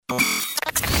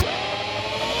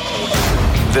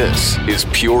This is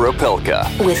Pure Opelka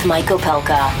with Mike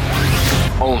Opelka.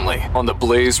 Only on the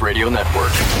Blaze Radio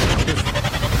Network.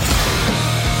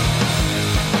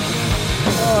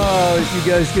 Oh, if you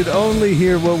guys could only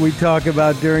hear what we talk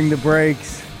about during the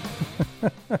breaks.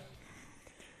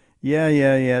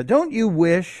 Yeah. Don't you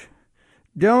wish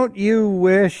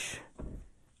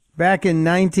back in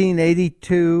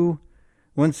 1982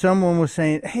 when someone was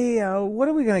saying, hey, what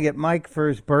are we going to get Mike for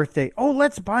his birthday? Oh,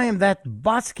 let's buy him that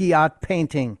Basquiat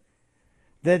painting.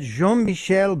 That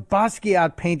Jean-Michel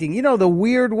Basquiat painting. You know, the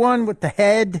weird one with the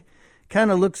head.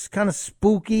 Looks kind of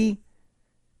spooky.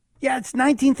 Yeah, it's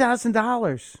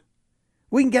 $19,000.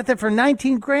 We can get that for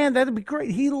 $19,000. That'd be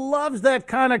great. He loves that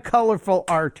kind of colorful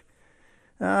art.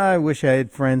 I wish I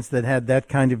had friends that had that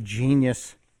kind of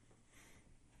genius.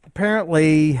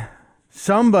 Apparently,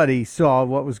 somebody saw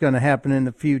what was going to happen in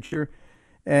the future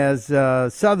as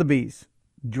Sotheby's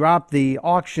dropped the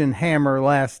auction hammer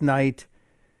last night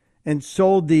and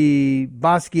sold the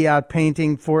Basquiat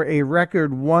painting for a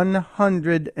record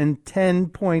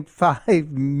 $110.5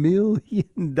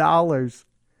 million.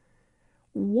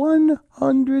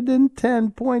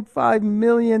 $110.5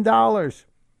 million.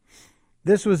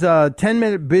 This was a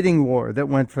 10-minute bidding war that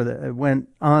went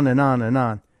on and on and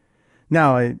on.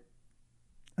 Now,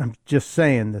 I'm just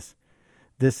saying this.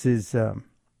 This is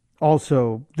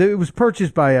also, it was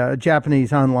purchased by a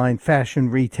Japanese online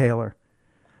fashion retailer.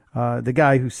 The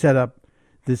guy who set up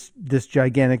this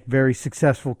gigantic, very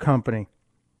successful company.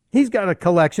 He's got a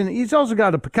collection. He's also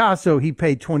got a Picasso he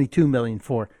paid $22 million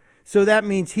for. So that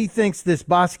means he thinks this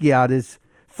Basquiat is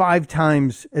 5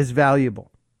 times as valuable.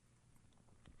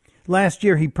 Last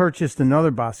year, he purchased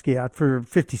another Basquiat for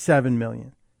 $57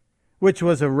 million, which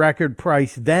was a record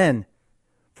price then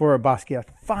for a Basquiat.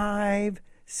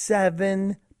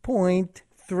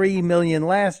 $7.3 million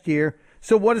last year.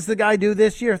 So what does the guy do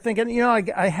this year? Thinking,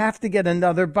 I have to get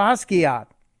another Basquiat.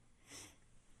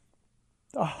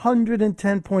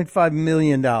 $110.5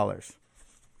 million.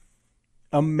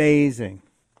 Amazing.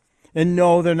 And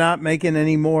no, they're not making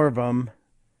any more of them.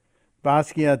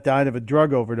 Basquiat died of a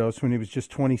drug overdose when he was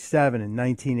just 27 in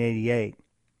 1988.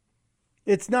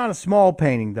 It's not a small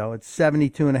painting, though. It's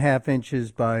 72.5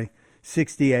 inches by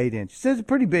 68 inches. It's a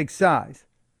pretty big size.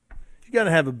 You got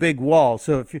to have a big wall.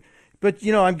 But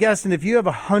I'm guessing if you have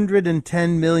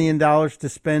 $110 million to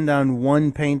spend on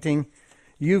one painting,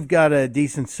 you've got a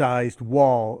decent-sized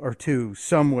wall or two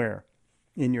somewhere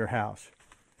in your house.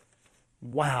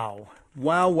 Wow.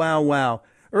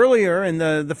 Earlier in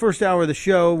the first hour of the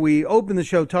show, we opened the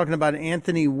show talking about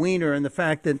Anthony Weiner and the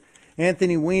fact that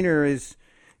Anthony Weiner has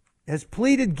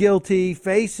pleaded guilty,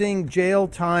 facing jail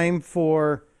time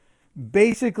for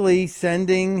basically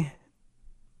sending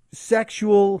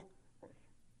sexy,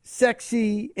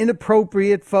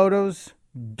 inappropriate photos,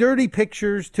 dirty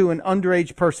pictures to an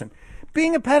underage person.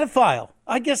 Being a pedophile.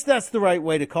 I guess that's the right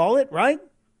way to call it, right?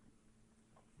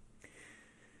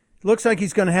 Looks like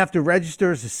he's going to have to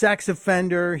register as a sex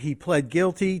offender. He pled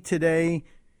guilty today.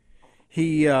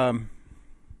 He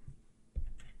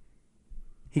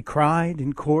cried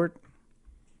in court.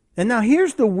 And now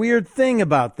here's the weird thing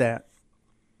about that.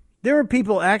 There are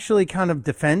people actually kind of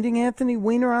defending Anthony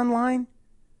Weiner online.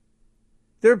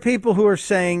 There are people who are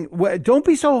saying, well, don't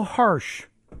be so harsh.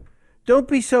 Don't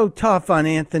be so tough on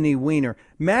Anthony Weiner.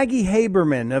 Maggie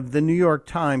Haberman of the New York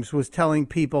Times was telling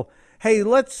people, hey,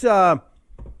 let's... I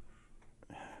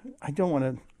don't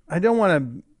want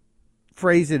to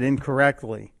phrase it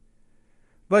incorrectly,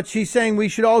 but she's saying we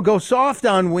should all go soft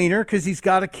on Weiner because he's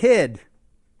got a kid.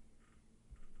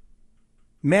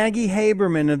 Maggie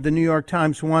Haberman of the New York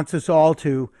Times wants us all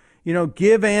to,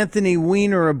 give Anthony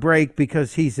Weiner a break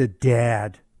because he's a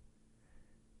dad.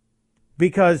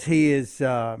 Because he is,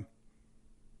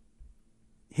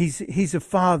 he's a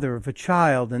father of a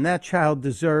child, and that child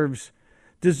deserves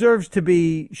to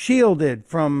be shielded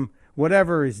from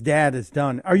whatever his dad has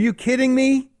done. Are you kidding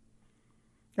me?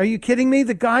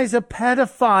 The guy's a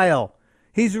pedophile.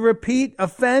 He's a repeat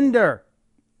offender.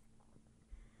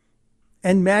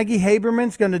 And Maggie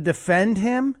Haberman's going to defend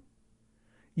him?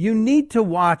 You need to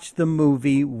watch the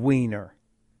movie Weiner.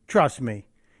 Trust me.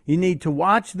 You need to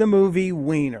watch the movie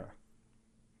Weiner.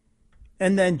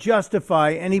 And then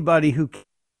justify anybody who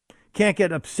can't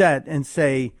get upset and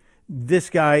say, this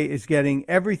guy is getting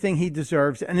everything he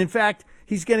deserves. And in fact,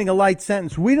 he's getting a light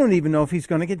sentence. We don't even know if he's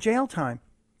going to get jail time.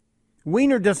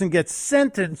 Weiner doesn't get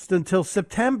sentenced until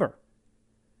September.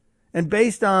 And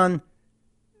based on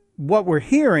what we're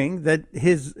hearing, that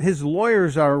his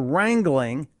lawyers are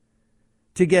wrangling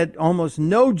to get almost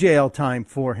no jail time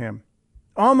for him.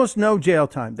 Almost no jail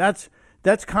time. That's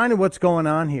kind of what's going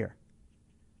on here.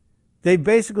 They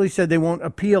basically said they won't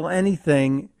appeal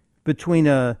anything between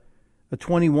a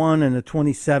 21 and a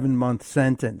 27-month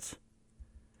sentence.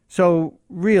 So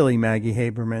really, Maggie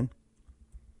Haberman,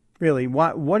 really,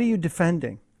 what are you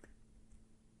defending?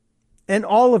 And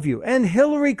all of you, and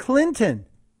Hillary Clinton.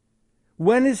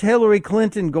 When is Hillary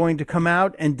Clinton going to come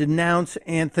out and denounce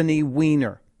Anthony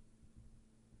Weiner?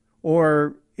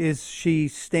 Or is she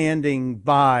standing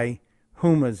by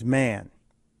Huma's man?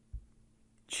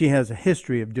 She has a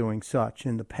history of doing such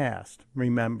in the past.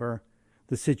 Remember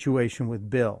the situation with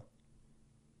Bill.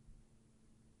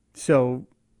 So,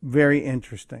 very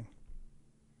interesting.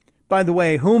 By the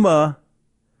way, Huma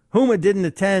didn't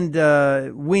attend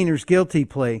Weiner's guilty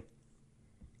plea.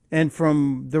 And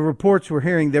from the reports we're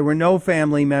hearing, there were no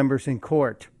family members in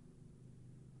court.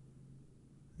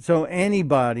 So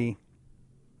anybody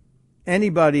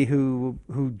who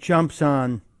jumps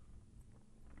on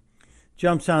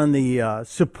the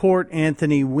support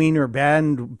Anthony Weiner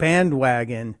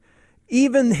bandwagon,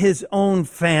 even his own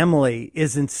family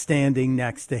isn't standing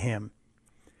next to him.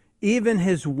 Even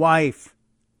his wife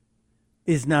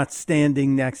is not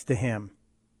standing next to him.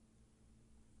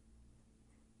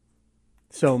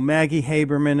 So Maggie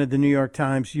Haberman of the New York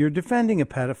Times, you're defending a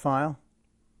pedophile.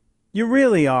 You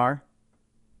really are.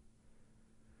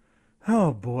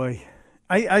 Oh, boy.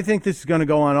 I think this is going to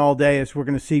go on all day as we're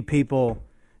going to see people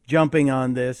jumping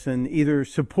on this and either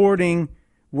supporting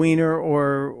Weiner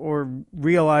or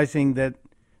realizing that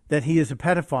he is a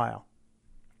pedophile.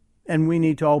 And we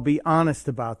need to all be honest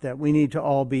about that. We need to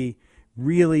all be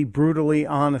really brutally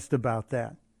honest about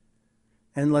that.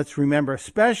 And let's remember,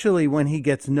 especially when he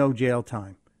gets no jail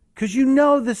time, because you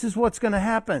know this is what's going to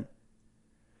happen.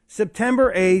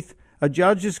 September 8th, a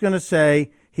judge is going to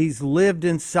say he's lived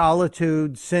in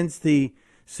solitude since the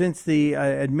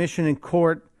admission in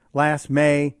court last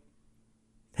May.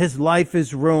 His life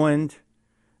is ruined,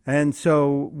 and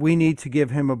so we need to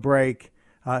give him a break.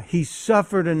 He's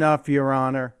suffered enough, Your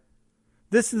Honor.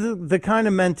 This is the kind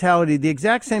of mentality, the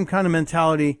exact same kind of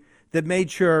mentality that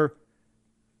made sure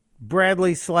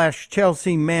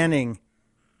Bradley/Chelsea Manning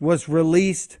was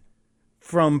released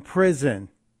from prison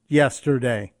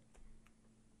yesterday.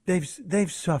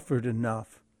 They've suffered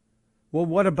enough. Well,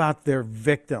 what about their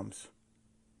victims?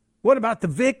 What about the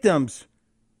victims?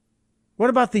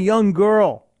 What about the young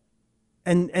girl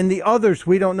and the others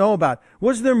we don't know about?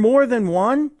 Was there more than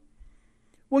one?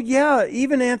 Well, yeah,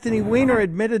 even Anthony Weiner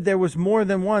admitted there was more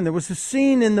than one. There was a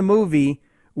scene in the movie,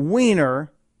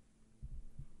 Weiner,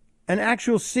 an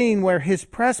actual scene where his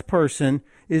press person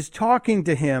is talking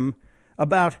to him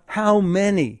about how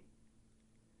many.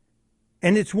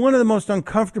 And it's one of the most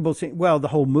uncomfortable scenes. Well, the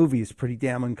whole movie is pretty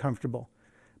damn uncomfortable.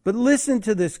 But listen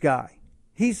to this guy.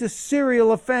 He's a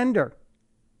serial offender.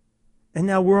 And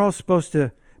now we're all supposed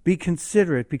to be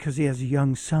considerate because he has a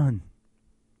young son.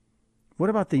 What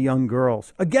about the young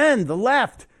girls? Again, the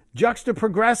left,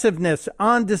 juxtaprogressiveness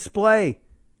on display.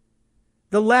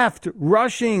 The left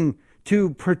rushing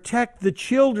to protect the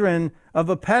children of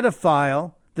a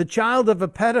pedophile, the child of a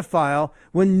pedophile,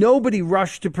 when nobody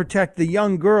rushed to protect the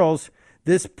young girls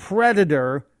this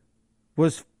predator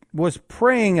was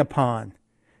preying upon.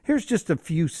 Here's just a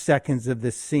few seconds of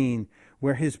this scene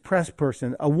where his press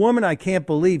person, a woman I can't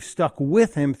believe, stuck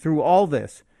with him through all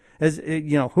this. As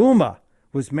you know, Huma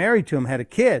was married to him, had a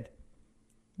kid.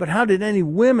 But how did any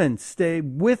women stay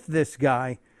with this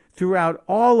guy throughout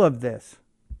all of this?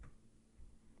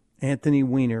 Anthony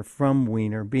Weiner from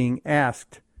Weiner being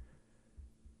asked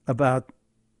about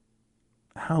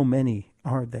how many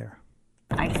are there.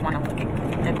 I just want to look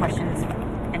at the questions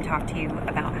and talk to you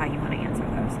about how you want to answer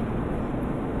those.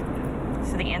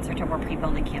 So the answer to were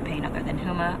pre-building campaign other than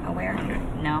Huma aware?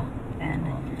 No.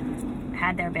 Then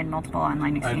had there been multiple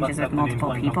online exchanges with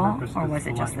multiple people, or was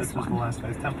it just this one? The last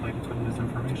guy's template to put in his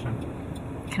information.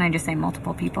 Can I just say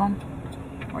multiple people,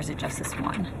 or is it just this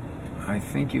one? I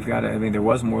think you've got to, there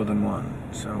was more than one.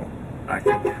 So I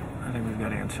think we've got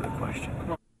to answer the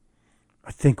question.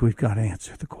 I think we've got to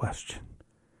answer the question.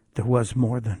 There was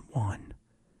more than one.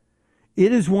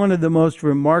 It is one of the most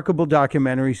remarkable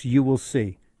documentaries you will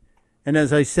see. And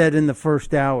as I said in the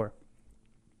first hour,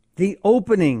 the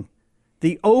opening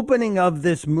of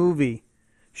this movie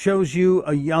shows you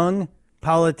a young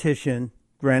politician,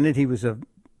 granted he was a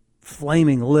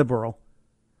flaming liberal,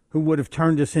 who would have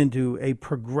turned us into a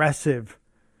progressive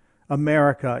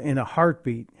America in a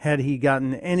heartbeat had he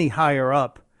gotten any higher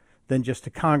up than just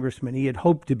a congressman. He had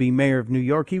hoped to be mayor of New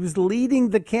York. He was leading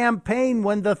the campaign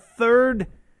when the third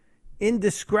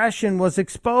indiscretion was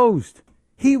exposed.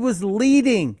 He was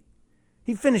leading.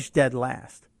 He finished dead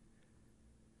last.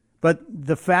 But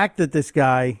the fact that this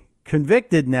guy,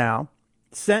 convicted now,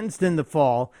 sentenced in the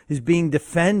fall is being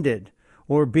defended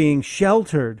or being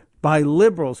sheltered by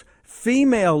liberals,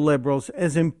 female liberals,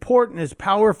 as important, as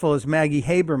powerful as Maggie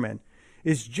Haberman,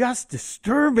 is just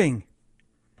disturbing.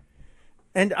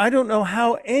 And I don't know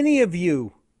how any of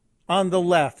you on the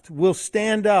left will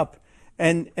stand up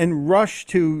and rush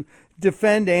to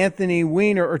defend Anthony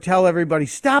Weiner or tell everybody,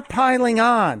 stop piling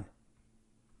on.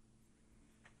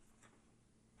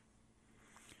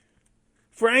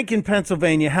 Frank in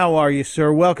Pennsylvania, how are you,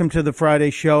 sir? Welcome to the Friday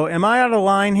show. Am I out of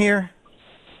line here?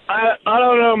 I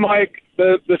don't know, Mike.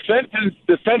 The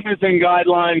sentencing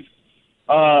guidelines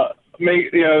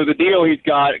make the deal he's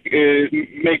got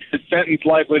makes his sentence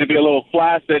likely to be a little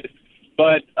flaccid,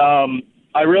 but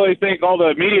I really think all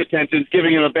the media attention is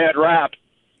giving him a bad rap.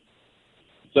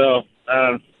 So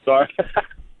sorry.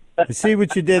 I see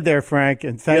what you did there, Frank,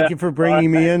 and thank you for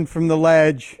bringing me in from the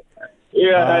ledge.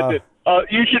 Yeah, I did.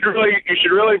 You should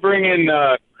really bring in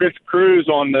Chris Cruz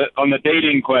on the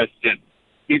dating question.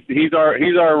 He's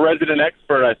our resident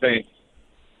expert, I think.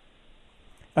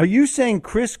 Are you saying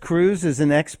Chris Cruz is an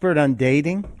expert on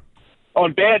dating?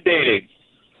 On bad dating.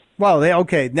 Well,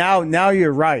 okay, now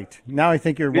you're right. Now I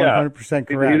think you're 100%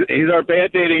 correct. He's our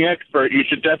bad dating expert. You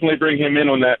should definitely bring him in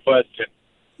on that question.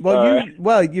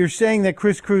 Well, you're saying that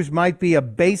Chris Cruz might be a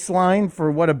baseline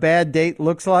for what a bad date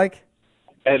looks like?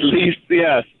 At least,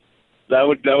 yes. That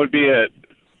would be it.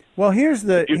 Well, here's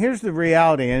the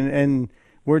reality, and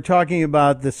we're talking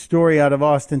about the story out of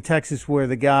Austin, Texas, where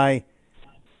the guy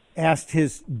asked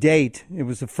his date, it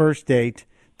was the first date,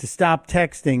 to stop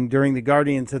texting during the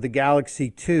Guardians of the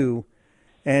Galaxy 2.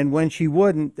 And when she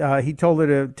wouldn't, he told her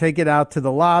to take it out to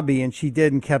the lobby, and she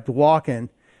did and kept walking.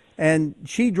 And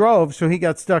she drove, so he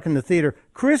got stuck in the theater.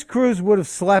 Chris Cruz would have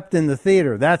slept in the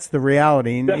theater. That's the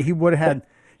reality. And he would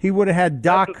have had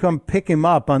Doc come pick him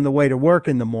up on the way to work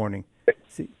in the morning.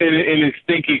 In his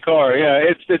stinky car, yeah.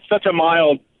 It's such a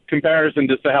mild comparison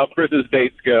to how Chris's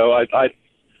dates go.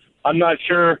 I'm not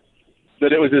sure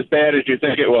that it was as bad as you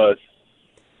think it was.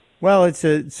 Well, it's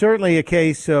certainly a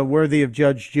case worthy of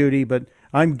Judge Judy, but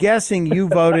I'm guessing you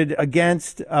voted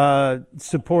against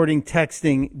supporting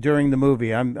texting during the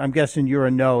movie. I'm guessing you're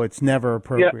a no. It's never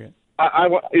appropriate. Yeah, I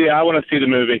want to see the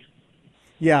movie.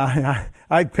 Yeah,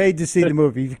 I paid to see the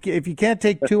movie. If you can't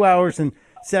take 2 hours and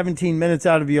 17 minutes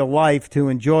out of your life to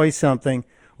enjoy something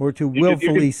or to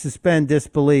willfully suspend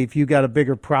disbelief, you got a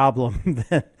bigger problem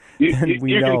than we know.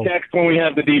 You can text when we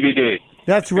have the DVD.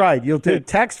 That's right. You'll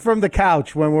text from the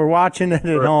couch when we're watching it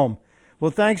at home.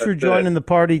 Well, thanks for joining the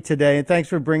party today, and thanks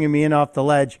for bringing me in off the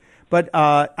ledge. But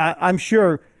I'm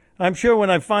sure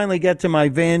when I finally get to my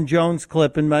Van Jones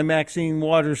clip and my Maxine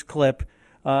Waters clip,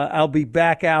 I'll be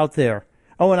back out there.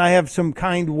 Oh, and I have some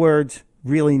kind words,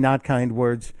 really not kind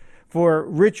words, for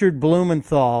Richard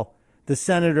Blumenthal, the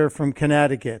senator from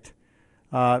Connecticut.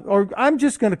 Or I'm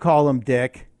just going to call him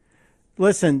Dick.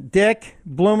 Listen, Dick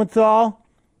Blumenthal,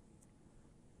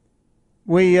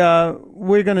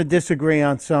 we're going to disagree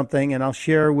on something, and I'll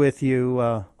share with you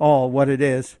all what it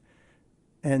is.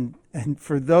 And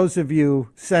for those of you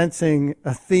sensing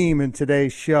a theme in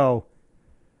today's show,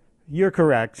 you're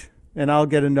correct. And I'll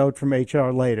get a note from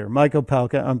HR later. Mike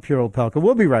Opelka, I'm Pure Opelka.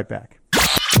 We'll be right back.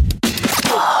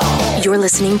 You're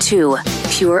listening to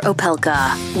Pure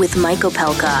Opelka with Mike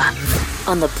Opelka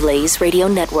on the Blaze Radio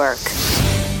Network.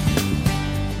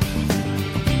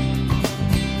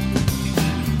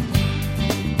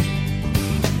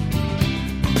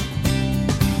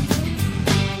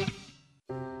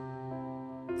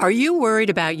 Are you worried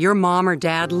about your mom or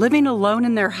dad living alone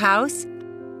in their house?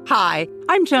 Hi,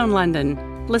 I'm Joan London.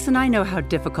 Listen, I know how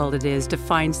difficult it is to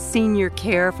find senior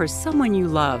care for someone you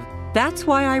love. That's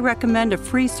why I recommend a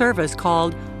free service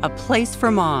called A Place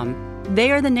for Mom.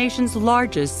 They are the nation's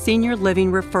largest senior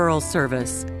living referral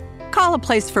service. Call A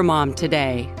Place for Mom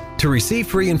today. To receive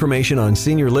free information on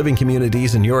senior living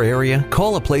communities in your area,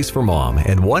 call A Place for Mom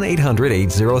at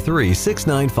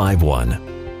 1-800-803-6951.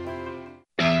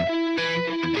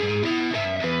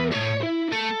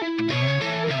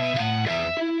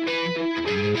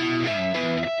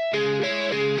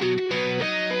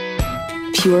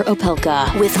 Pure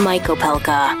Opelka with Mike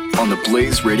Opelka on the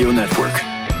Blaze Radio Network.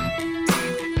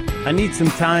 I need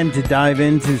some time to dive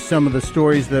into some of the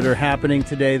stories that are happening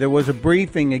today. There was a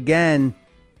briefing again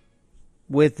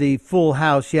with the full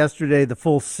House yesterday. The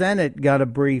full Senate got a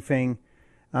briefing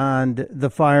on the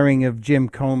firing of Jim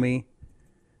Comey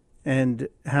and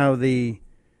how the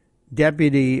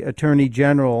Deputy Attorney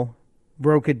General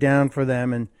broke it down for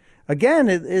them. And again,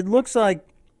 it looks like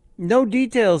no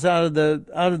details out of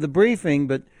the briefing,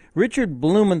 but Richard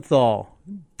Blumenthal,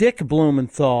 Dick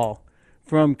Blumenthal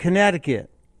from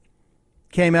Connecticut,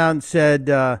 came out and said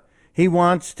He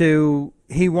wants to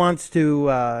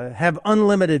have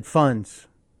unlimited funds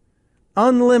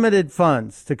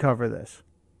to cover this.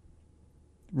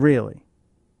 Really.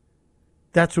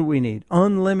 That's what we need.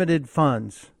 Unlimited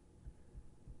funds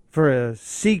for a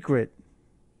secret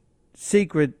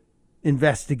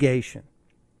investigation.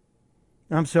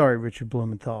 I'm sorry, Richard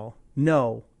Blumenthal.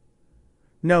 No,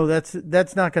 that's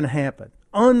not going to happen.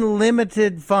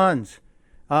 Unlimited funds.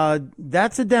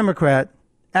 That's a Democrat.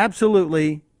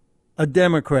 Absolutely a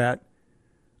Democrat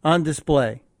on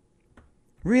display.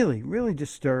 Really, really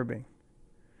disturbing.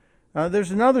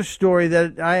 There's another story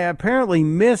that I apparently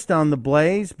missed on the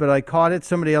Blaze, but I caught it.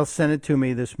 Somebody else sent it to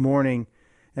me this morning,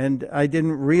 and I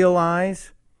didn't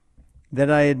realize that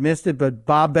I had missed it. But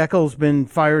Bob Beckel's been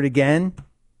fired again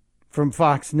from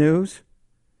Fox News.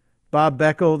 Bob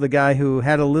Beckel, the guy who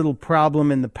had a little problem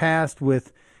in the past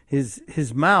with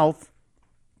his mouth,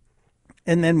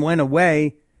 and then went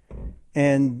away,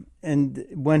 and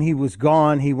when he was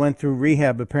gone, he went through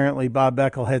rehab. Apparently, Bob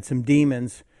Beckel had some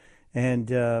demons,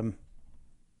 and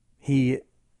he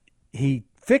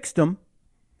fixed them,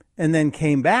 and then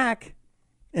came back,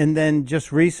 and then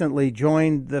just recently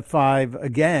joined the Five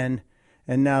again,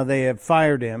 and now they have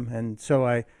fired him. And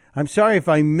so I'm sorry if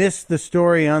I missed the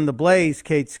story on the Blaze,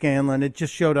 Kate Scanlon. It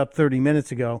just showed up 30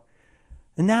 minutes ago,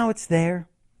 and now it's there.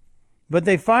 But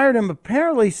they fired him,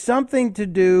 apparently something to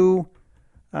do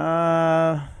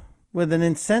with an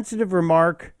insensitive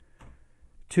remark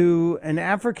to an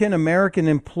African-American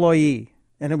employee,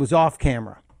 and it was off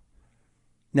camera.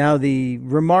 Now, the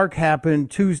remark happened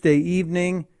Tuesday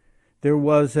evening. There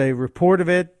was a report of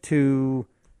it to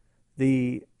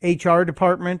the HR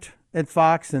department at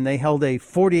Fox, and they held a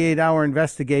 48-hour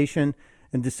investigation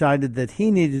and decided that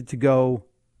he needed to go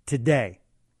today.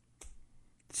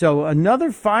 So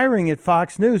another firing at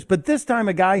Fox News, but this time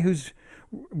a guy who's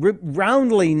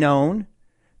roundly known,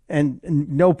 and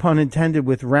no pun intended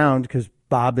with round because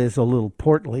Bob is a little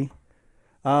portly,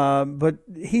 but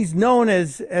he's known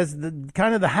as the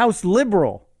kind of the House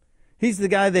liberal. He's the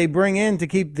guy they bring in to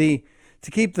keep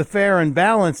the fair and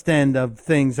balanced end of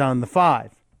things on the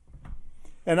Five.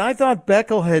 And I thought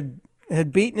Beckel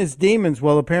had beaten his demons.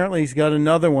 Well, apparently he's got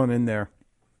another one in there.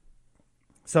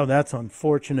 So that's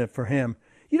unfortunate for him.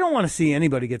 You don't want to see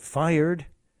anybody get fired.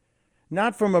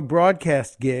 Not from a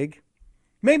broadcast gig.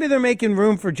 Maybe they're making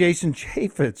room for Jason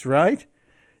Chaffetz, right?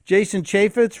 Jason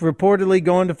Chaffetz reportedly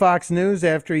going to Fox News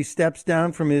after he steps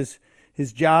down from his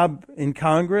job in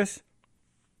Congress.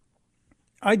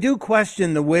 I do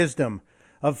question the wisdom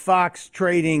of Fox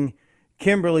trading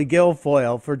Kimberly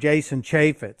Guilfoyle for Jason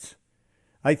Chaffetz.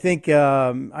 I think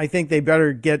they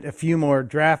better get a few more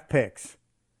draft picks.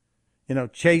 You know,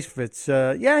 Chaffetz,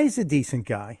 he's a decent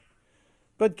guy.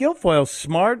 But Guilfoyle's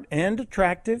smart and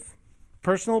attractive.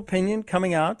 Personal opinion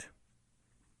coming out.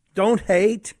 Don't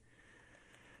hate.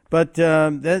 But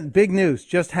that big news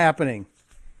just happening.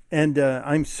 And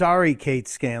I'm sorry, Kate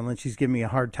Scanlon. She's giving me a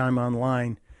hard time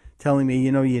online, telling me,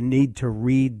 you need to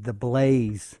read the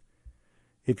Blaze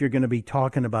if you're going to be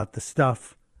talking about the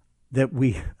stuff that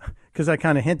because I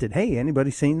kind of hinted, hey, anybody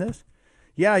seen this?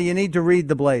 Yeah, you need to read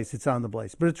the Blaze. It's on the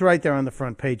Blaze. But it's right there on the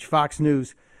front page. Fox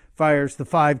News fires the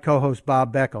Five co-host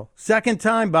Bob Beckel. Second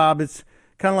time, Bob. It's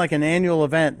kind of like an annual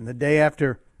event, and the day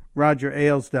after Roger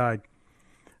Ailes died.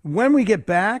 When we get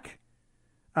back,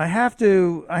 I have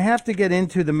to get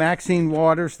into the Maxine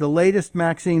Waters, the latest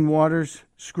Maxine Waters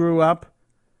screw up.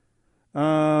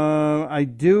 I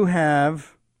do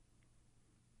have,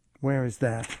 where is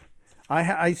that?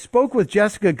 I spoke with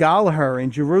Jessica Gallagher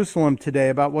in Jerusalem today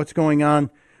about what's going on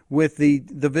with the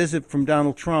visit from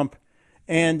Donald Trump.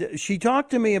 And she talked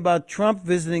to me about Trump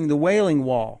visiting the Wailing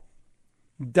Wall.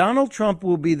 Donald Trump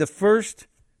will be the first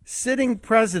sitting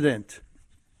president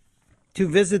to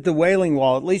visit the Wailing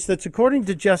Wall. At least that's according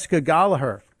to Jessica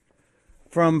Gallagher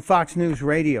from Fox News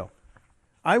Radio.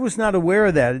 I was not aware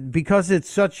of that because it's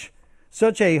such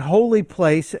a holy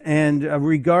place and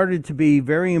regarded to be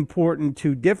very important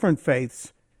to different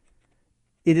faiths.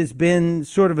 It has been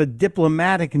sort of a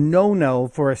diplomatic no-no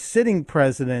for a sitting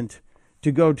president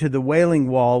to go to the Wailing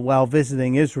Wall while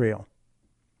visiting Israel.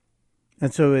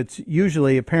 And so it's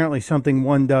usually apparently something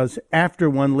one does after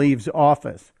one leaves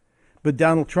office. But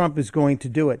Donald Trump is going to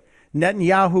do it.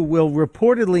 Netanyahu will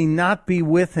reportedly not be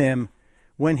with him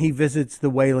when he visits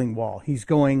the Wailing Wall. He's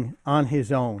going on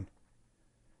his own.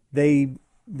 They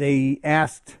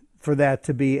asked for that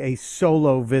to be a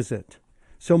solo visit.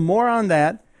 So more on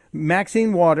that.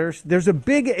 Maxine Waters. There's a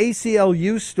big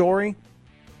ACLU story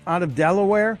out of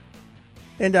Delaware.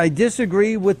 And I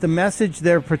disagree with the message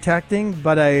they're protecting,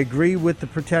 but I agree with the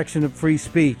protection of free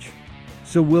speech.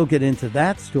 So we'll get into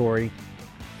that story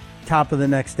top of the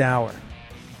next hour.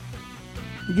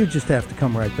 You just have to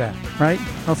come right back, right?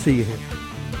 I'll see you here.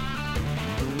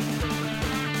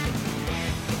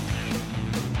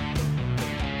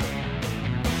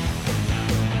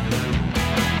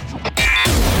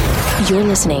 You're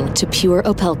listening to Pure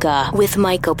Opelka with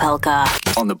Mike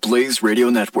Opelka on the Blaze Radio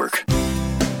Network.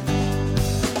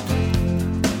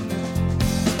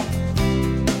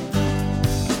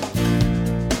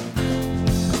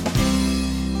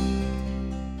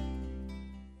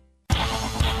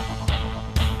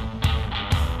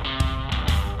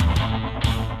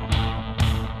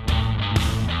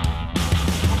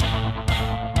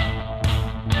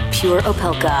 Pure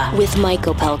Opelka with Mike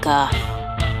Opelka.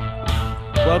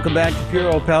 Welcome back to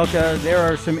Pure Opelka. There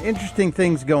are some interesting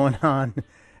things going on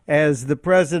as the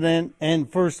president and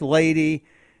first lady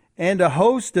and a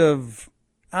host of,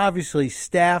 obviously,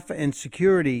 staff and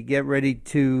security get ready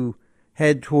to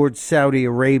head towards Saudi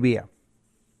Arabia.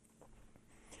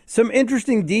 Some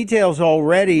interesting details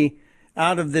already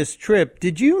out of this trip.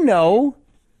 Did you know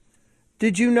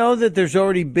that there's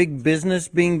already big business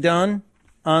being done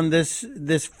on this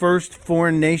first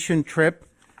foreign nation trip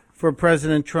for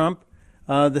President Trump?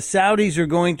 The Saudis are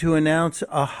going to announce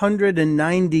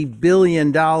 $190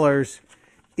 billion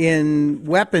in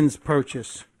weapons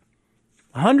purchase.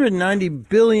 $190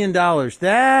 billion.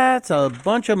 That's a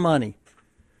bunch of money.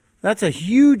 That's a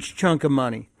huge chunk of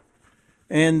money.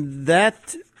 And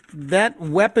that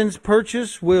weapons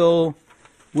purchase will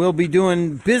be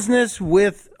doing business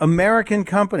with American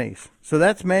companies. So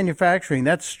that's manufacturing.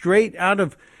 That's straight out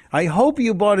of, I hope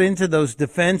you bought into those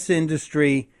defense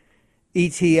industry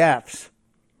ETFs,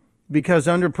 because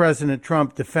under President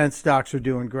Trump, defense stocks are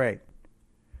doing great.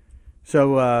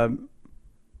 So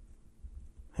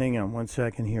hang on one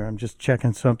second here. I'm just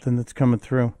checking something that's coming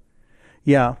through.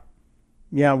 Yeah,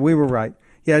 we were right.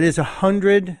 Yeah, it is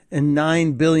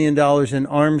 $109 billion in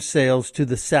arms sales to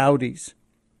the Saudis.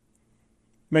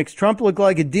 Makes Trump look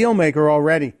like a deal maker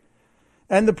already.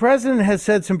 And the president has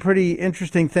said some pretty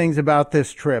interesting things about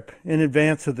this trip in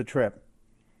advance of the trip.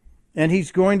 And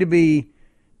he's going to be,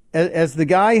 as the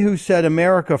guy who said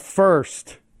America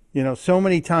first, so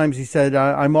many times he said,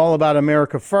 I'm all about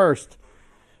America first.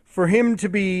 For him to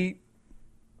be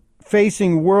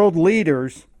facing world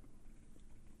leaders,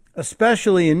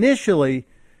 especially initially,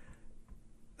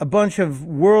 a bunch of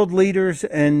world leaders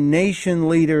and nation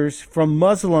leaders from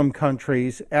Muslim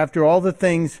countries, after all the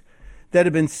things that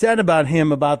have been said about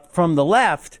him from the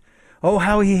left,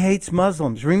 how he hates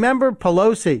Muslims. Remember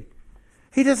Pelosi?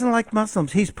 He doesn't like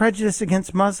Muslims. He's prejudiced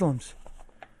against Muslims.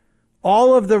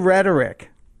 All of the rhetoric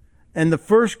and the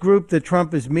first group that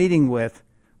Trump is meeting with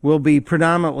will be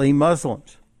predominantly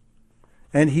Muslims.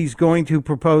 And he's going to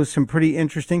propose some pretty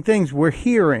interesting things we're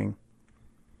hearing.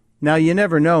 Now, you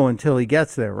never know until he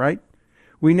gets there, right?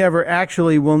 We never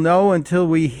actually will know until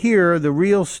we hear the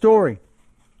real story.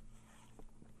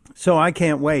 So I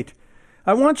can't wait.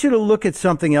 I want you to look at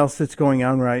something else that's going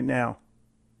on right now.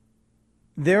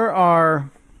 There are,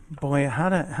 how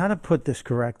to put this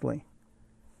correctly?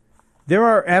 There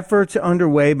are efforts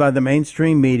underway by the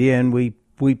mainstream media, and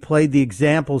we played the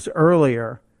examples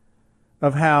earlier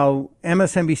of how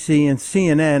MSNBC and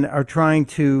CNN are trying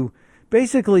to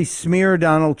basically smear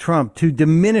Donald Trump, to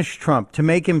diminish Trump, to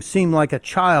make him seem like a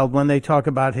child when they talk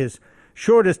about his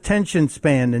short attention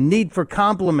span and need for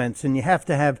compliments, and you have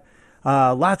to have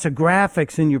lots of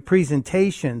graphics in your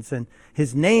presentations, and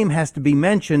his name has to be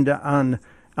mentioned on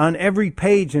every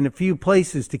page in a few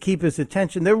places to keep his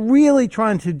attention. They're really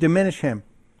trying to diminish him.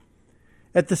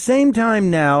 At the same time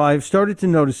now, I've started to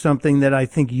notice something that I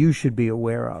think you should be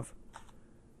aware of.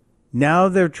 Now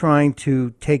they're trying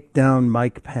to take down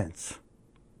Mike Pence.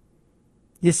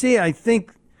 You see, I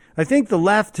think the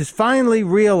left has finally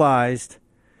realized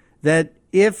that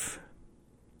if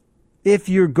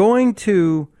you're going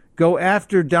to go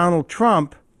after Donald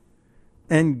Trump,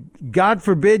 and God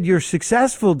forbid you're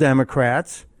successful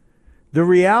Democrats, the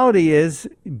reality is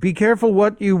be careful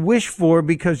what you wish for,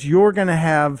 because you're going to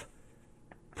have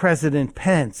President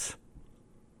Pence.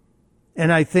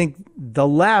 And I think the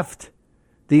left,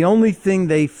 the only thing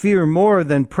they fear more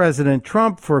than President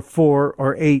Trump for 4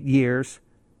 or 8 years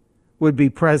would be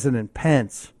President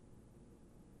Pence.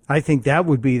 I think that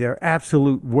would be their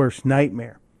absolute worst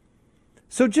nightmare.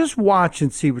 So just watch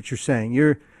and see what you're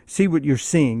saying. See what you're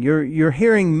seeing. You're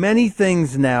hearing many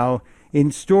things now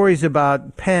in stories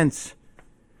about Pence,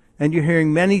 and you're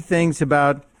hearing many things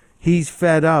about he's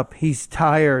fed up, he's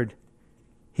tired,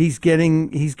 he's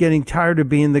getting tired of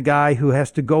being the guy who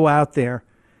has to go out there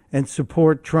and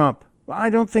support Trump. Well, I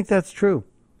don't think that's true.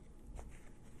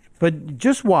 But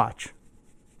just watch.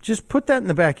 Just put that in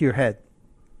the back of your head.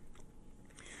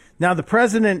 Now, the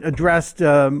president addressed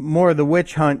more of the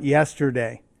witch hunt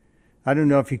yesterday. I don't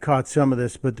know if you caught some of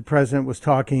this, but the president was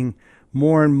talking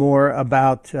more and more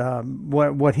about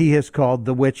what he has called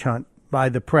the witch hunt by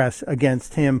the press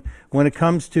against him when it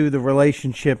comes to the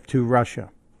relationship to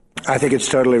Russia. I think it's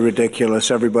totally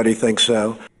ridiculous. Everybody thinks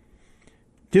so.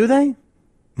 Do they?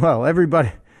 Well,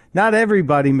 everybody, not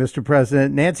everybody, Mr.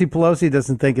 President. Nancy Pelosi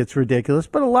doesn't think it's ridiculous,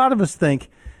 but a lot of us think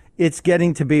it's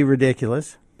getting to be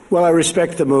ridiculous. Well, I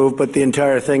respect the move, but the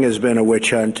entire thing has been a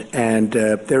witch hunt, and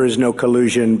there is no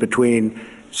collusion between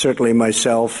certainly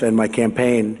myself and my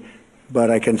campaign, but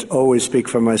I can always speak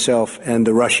for myself and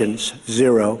the Russians.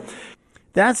 Zero.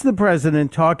 That's the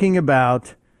president talking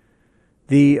about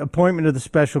the appointment of the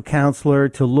special counselor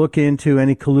to look into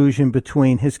any collusion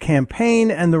between his campaign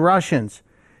and the Russians.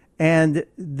 And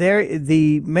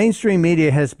the mainstream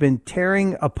media has been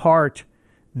tearing apart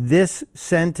this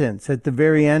sentence at the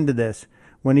very end of this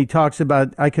when he talks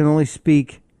about, I can only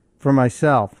speak for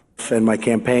myself. And my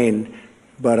campaign,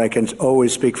 but I can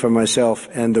always speak for myself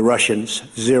and the Russians.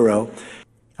 Zero.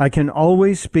 I can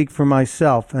always speak for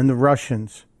myself and the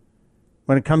Russians.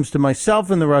 When it comes to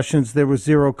myself and the Russians, there was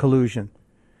zero collusion.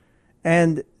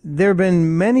 And there have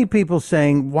been many people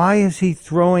saying, why is he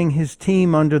throwing his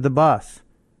team under the bus?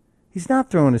 He's not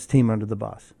throwing his team under the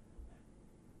bus.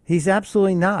 He's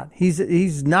absolutely not.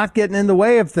 He's not getting in the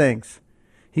way of things.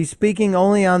 He's speaking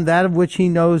only on that of which he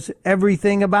knows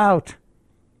everything about.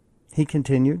 He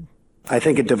continued. I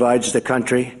think it divides the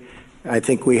country. I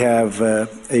think we have a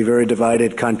very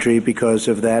divided country because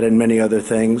of that and many other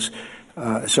things.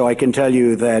 So I can tell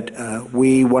you that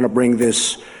we want to bring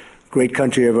this great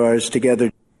country of ours together.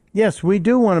 Yes, we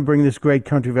do want to bring this great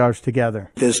country of ours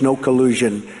together. There's no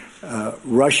collusion.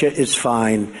 Russia is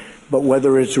fine. But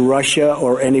whether it's Russia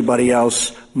or anybody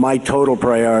else, my total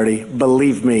priority,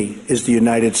 believe me, is the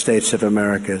United States of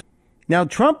America. Now,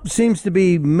 Trump seems to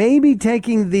be maybe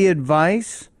taking the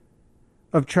advice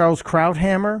of Charles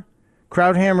Krauthammer.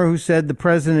 Krauthammer, who said the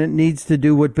president needs to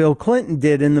do what Bill Clinton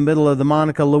did in the middle of the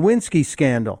Monica Lewinsky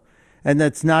scandal. And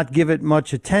that's not give it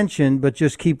much attention, but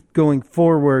just keep going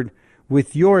forward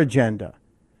with your agenda.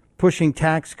 Pushing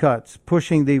tax cuts,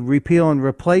 pushing the repeal and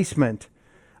replacement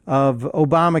of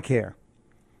Obamacare.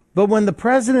 But when the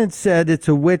president said it's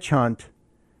a witch hunt,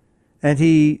 and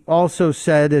he also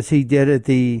said, as he did at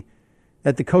the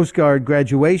Coast Guard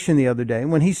graduation the other day,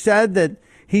 when he said that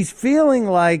he's feeling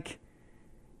like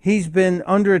he's been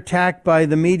under attack by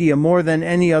the media more than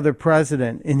any other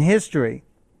president in history,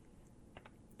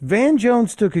 Van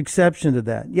Jones took exception to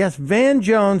that. Yes, Van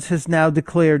Jones has now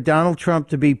declared Donald Trump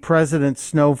to be President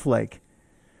Snowflake.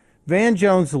 Van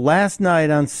Jones last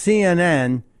night on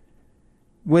CNN,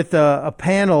 with a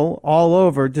panel all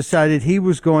over, decided he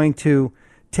was going to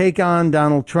take on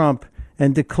Donald Trump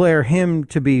and declare him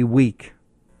to be weak.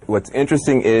 What's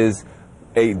interesting is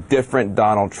a different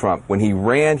Donald Trump. When he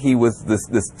ran, he was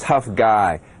this tough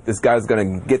guy. This guy was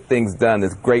going to get things done,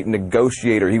 this great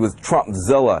negotiator. He was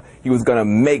Trumpzilla. He was going to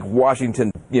make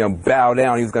Washington, bow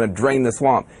down. He was going to drain the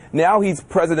swamp. Now he's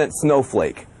President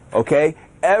Snowflake, okay?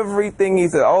 Everything he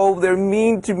said, oh, they're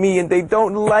mean to me and they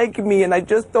don't like me and I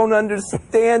just don't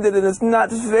understand it and it's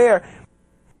not fair.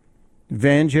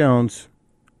 Van Jones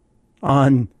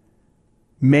on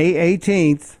May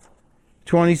 18th,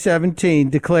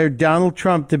 2017, declared Donald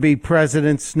Trump to be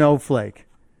President Snowflake.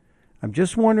 I'm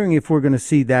just wondering if we're going to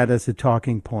see that as a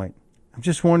talking point. I'm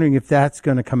just wondering if that's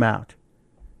going to come out.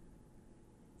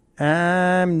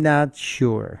 I'm not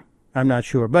sure.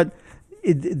 But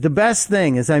the best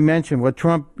thing, as I mentioned, what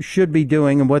Trump should be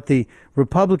doing and what the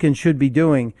Republicans should be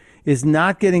doing is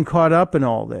not getting caught up in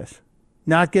all this.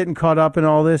 Not getting caught up in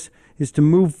all this is to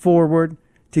move forward,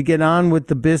 to get on with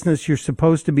the business you're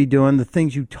supposed to be doing, the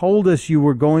things you told us you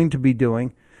were going to be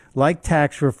doing, like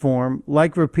tax reform,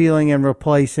 like repealing and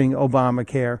replacing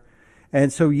Obamacare.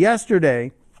 And so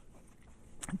yesterday,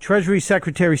 Treasury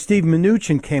Secretary Steve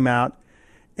Mnuchin came out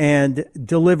and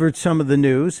delivered some of the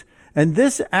news. And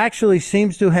this actually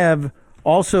seems to have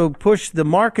also pushed the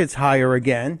markets higher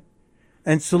again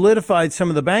and solidified some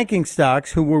of the banking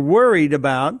stocks who were worried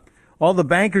about, all the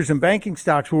bankers and banking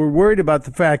stocks who were worried about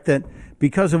the fact that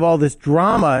because of all this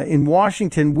drama in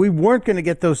Washington, we weren't going to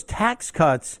get those tax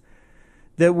cuts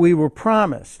that we were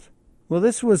promised. Well,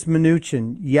 this was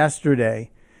Mnuchin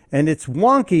yesterday, and it's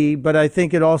wonky, but I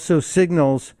think it also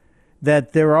signals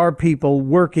that there are people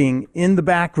working in the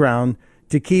background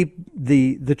to keep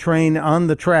the train on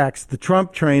the tracks, the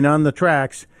Trump train on the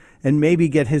tracks, and maybe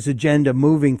get his agenda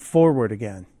moving forward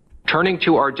again. Turning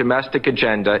to our domestic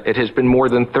agenda, it has been more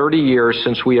than 30 years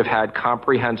since we have had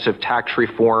comprehensive tax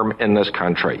reform in this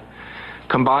country.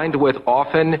 Combined with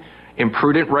often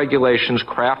imprudent regulations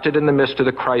crafted in the midst of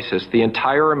the crisis, the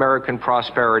entire American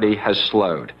prosperity has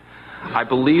slowed. I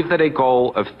believe that a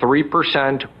goal of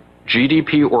 3%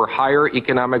 GDP or higher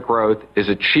economic growth is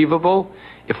achievable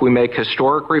if we make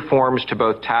historic reforms to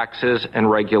both taxes and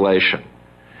regulation.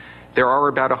 There are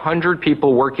about 100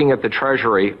 people working at the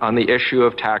Treasury on the issue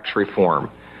of tax reform.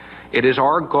 It is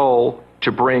our goal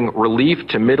to bring relief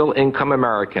to middle-income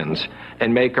Americans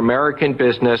and make American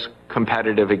business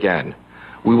competitive again.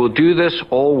 We will do this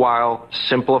all while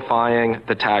simplifying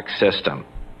the tax system.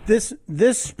 This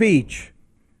speech,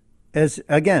 as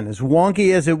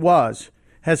wonky as it was,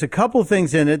 has a couple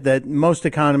things in it that most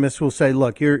economists will say,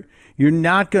 look, you're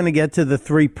not going to get to the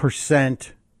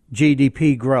 3%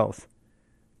 GDP growth.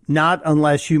 Not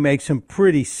unless you make some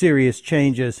pretty serious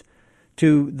changes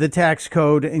to the tax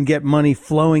code and get money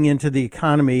flowing into the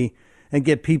economy and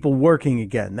get people working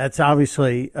again. That's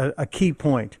obviously a key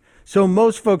point. So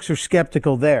most folks are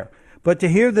skeptical there. But to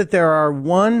hear that there are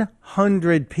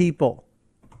 100 people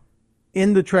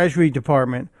in the Treasury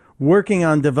Department working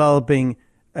on developing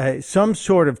some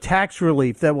sort of tax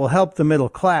relief that will help the middle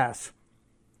class,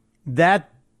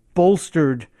 that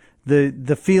bolstered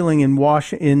the feeling in Wall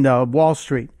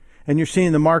Street. And you're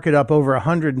seeing the market up over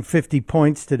 150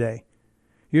 points today.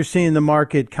 You're seeing the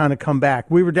market kind of come back.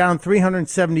 We were down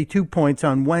 372 points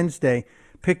on Wednesday,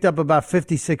 picked up about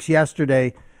 56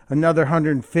 yesterday, another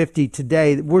 150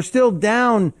 today. We're still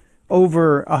down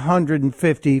over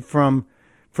 150 from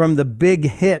the big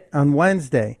hit on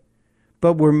Wednesday,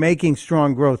 but we're making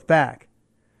strong growth back.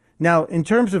 Now, in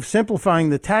terms of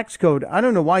simplifying the tax code, I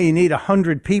don't know why you need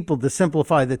 100 people to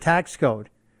simplify the tax code,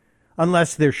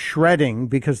 unless they're shredding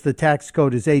because the tax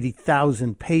code is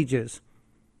 80,000 pages.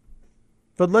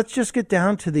 But let's just get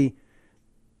down to the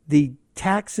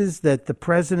taxes that the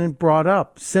president brought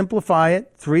up. Simplify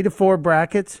it, 3 to 4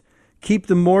 brackets, keep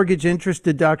the mortgage interest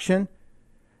deduction,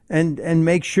 and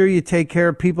make sure you take care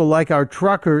of people like our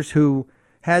truckers who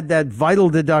had that vital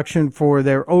deduction for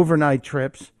their overnight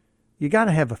trips. You got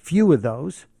to have a few of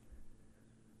those.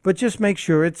 But just make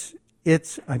sure it's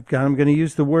I'm going to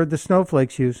use the word the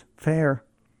snowflakes use, fair.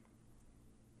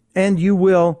 And you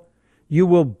will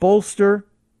bolster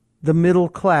the middle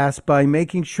class by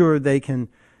making sure they can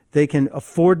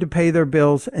afford to pay their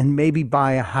bills and maybe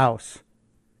buy a house.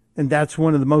 And that's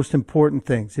one of the most important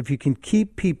things. If you can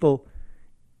keep people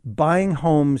buying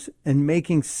homes and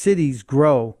making cities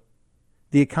grow,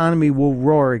 the economy will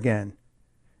roar again.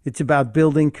 It's about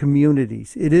building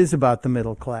communities. It is about the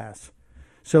middle class.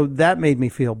 So that made me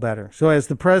feel better. So as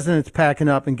the president's packing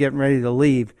up and getting ready to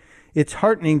leave, it's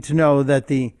heartening to know that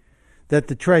the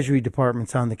Treasury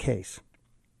Department's on the case.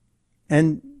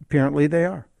 And apparently they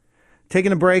are.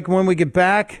 Taking a break. When we get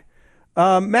back,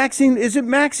 Maxine, is it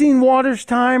Maxine Waters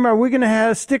time? Are we going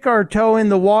to stick our toe in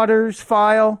the Waters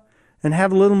file and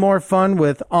have a little more fun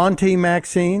with Auntie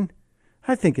Maxine?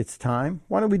 I think it's time.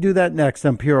 Why don't we do that next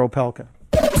on Pure Opelka?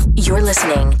 You're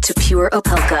listening to Pure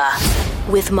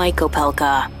Opelka with Mike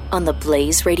Opelka on the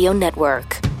Blaze Radio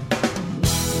Network.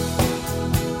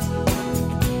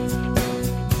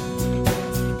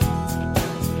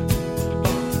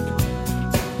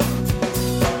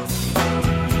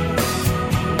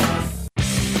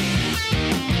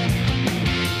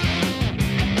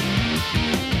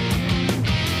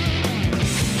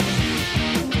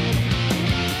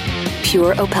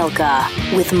 Pure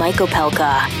Opelka with Mike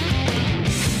Opelka.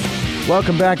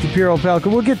 Welcome back to Pure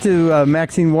Opelka. We'll get to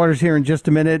Maxine Waters here in just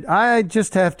a minute. I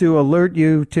just have to alert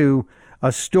you to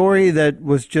a story that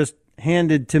was just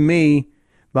handed to me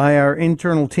by our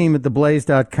internal team at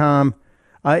theblaze.com.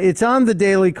 It's on the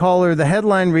Daily Caller. The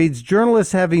headline reads,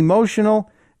 "Journalists have emotional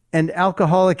and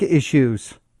alcoholic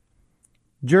issues."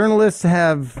 Journalists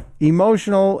have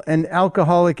emotional and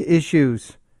alcoholic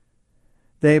issues.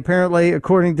 They apparently,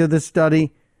 according to this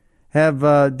study,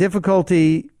 have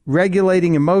difficulty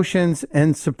regulating emotions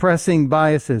and suppressing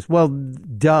biases. Well,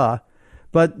 duh.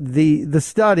 But the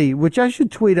study, which I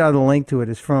should tweet out a link to it,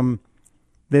 is from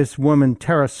this woman,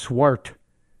 Tara Swart.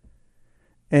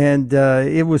 And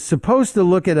it was supposed to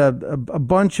look at a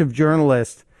bunch of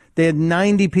journalists. They had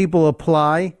 90 people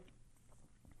apply.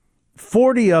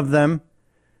 40 of them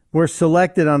were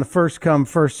selected on a first-come,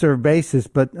 first-served basis.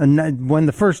 But when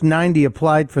the first 90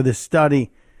 applied for this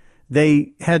study,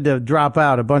 they had to drop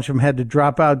out. A bunch of them had to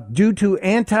drop out due to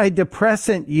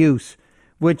antidepressant use,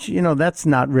 which, that's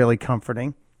not really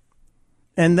comforting.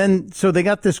 And then, so they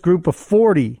got this group of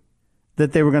 40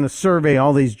 that they were going to survey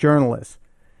all these journalists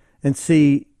and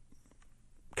see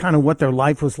kind of what their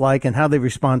life was like and how they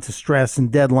respond to stress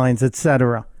and deadlines,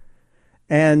 etc.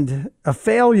 And a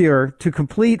failure to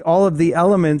complete all of the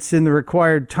elements in the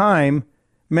required time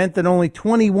meant that only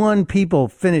 21 people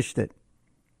finished it,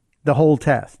 the whole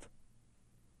test.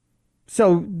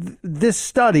 So this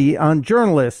study on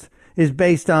journalists is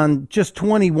based on just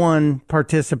 21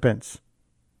 participants.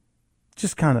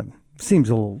 Just kind of seems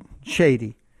a little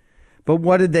shady. But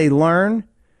what did they learn?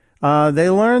 They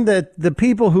learned that the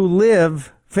people who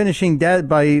live finishing dead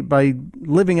by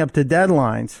living up to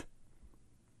deadlines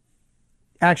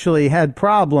actually had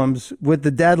problems with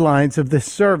the deadlines of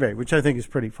this survey, which I think is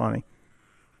pretty funny.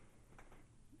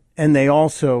 And they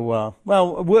also,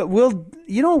 we'll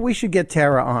you know, we should get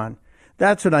Tara on.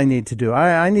 That's what I need to do.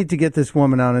 I need to get this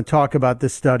woman on and talk about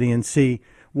this study and see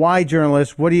why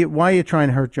journalists, why are you trying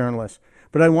to hurt journalists?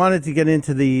 But I wanted to get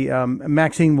into the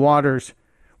Maxine Waters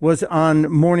was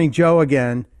on Morning Joe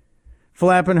again,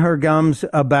 flapping her gums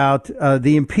about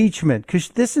the impeachment, because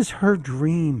this is her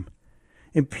dream.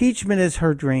 Impeachment is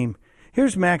her dream.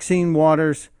 Here's Maxine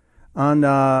Waters on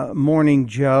Morning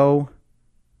Joe.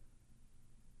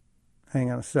 Hang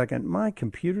on a second. My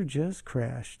computer just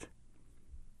crashed.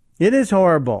 It is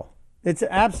horrible. It's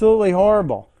absolutely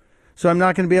horrible. So I'm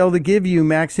not going to be able to give you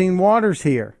Maxine Waters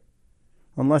here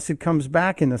unless it comes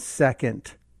back in a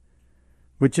second,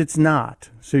 which it's not.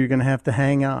 So you're going to have to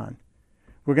hang on.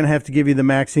 We're going to have to give you the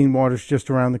Maxine Waters just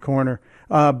around the corner.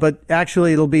 But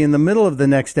actually, it'll be in the middle of the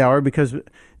next hour because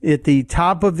at the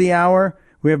top of the hour,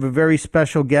 we have a very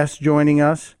special guest joining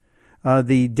us,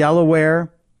 the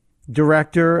Delaware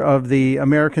director of the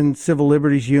American Civil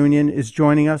Liberties Union is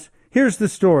joining us. Here's the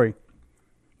story.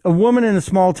 A woman in a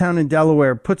small town in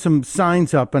Delaware put some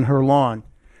signs up on her lawn,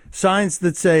 signs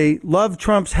that say, "Love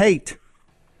trumps hate,"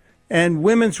 and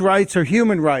 "Women's rights are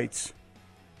human rights."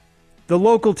 The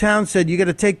local town said, "You got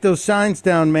to take those signs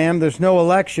down, ma'am. There's no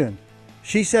election."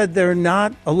 She said they're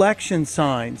not election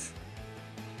signs.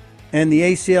 And the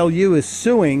ACLU is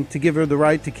suing to give her the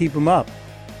right to keep them up.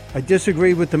 I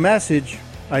disagree with the message.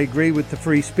 I agree with the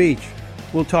free speech.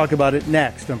 We'll talk about it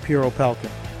next on Pure Opelka.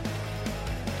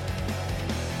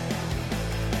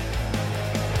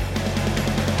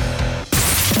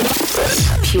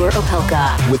 Pure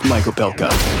Opelka. With Mike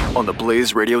Opelka on the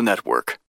Blaze Radio Network.